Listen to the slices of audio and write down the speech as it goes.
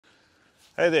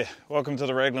Hey there, welcome to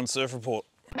the Raglan Surf Report.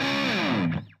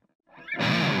 Are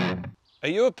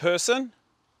you a person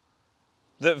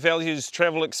that values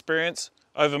travel experience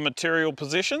over material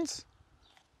possessions?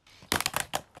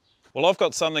 Well, I've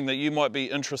got something that you might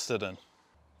be interested in.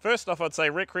 First off, I'd say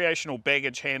recreational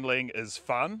baggage handling is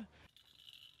fun.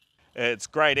 It's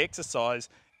great exercise,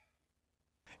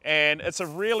 and it's a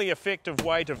really effective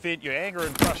way to vent your anger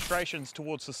and frustrations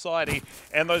towards society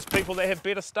and those people that have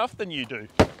better stuff than you do.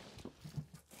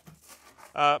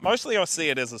 Mostly I see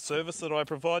it as a service that I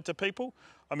provide to people.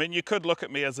 I mean, you could look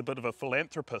at me as a bit of a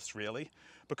philanthropist, really,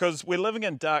 because we're living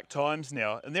in dark times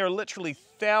now, and there are literally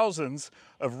thousands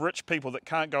of rich people that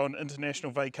can't go on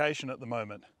international vacation at the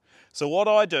moment. So what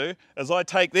I do is I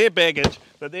take their baggage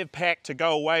that they've packed to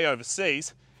go away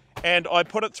overseas, and I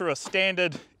put it through a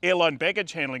standard airline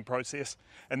baggage handling process,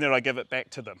 and then I give it back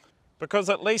to them. Because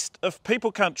at least if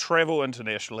people can't travel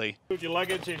internationally, with your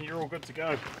luggage and you're all good to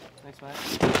go. Thanks, mate.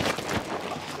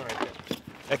 Sorry.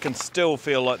 It can still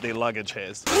feel like their luggage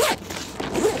has.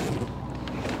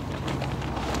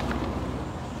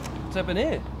 What's happened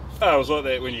here? Oh, it was like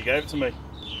that when you gave it to me.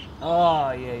 Oh,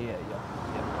 yeah.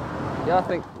 Yeah, I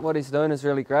think what he's doing is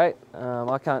really great.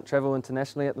 I can't travel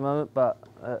internationally at the moment, but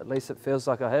at least it feels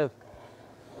like I have.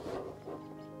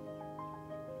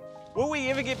 Will we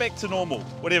ever get back to normal,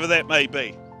 whatever that may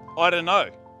be? I don't know.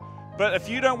 But if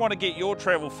you don't want to get your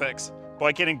travel fix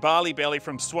by getting barley belly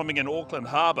from swimming in Auckland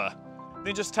Harbour,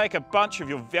 then just take a bunch of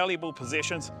your valuable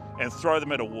possessions and throw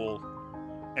them at a wall.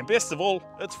 And best of all,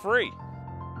 it's free.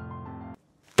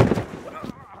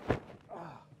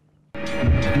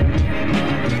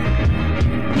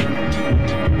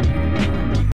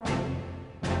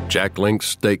 Jack Link's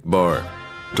Steak Bar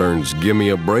turns gimme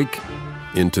a break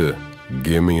into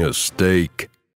gimme a steak.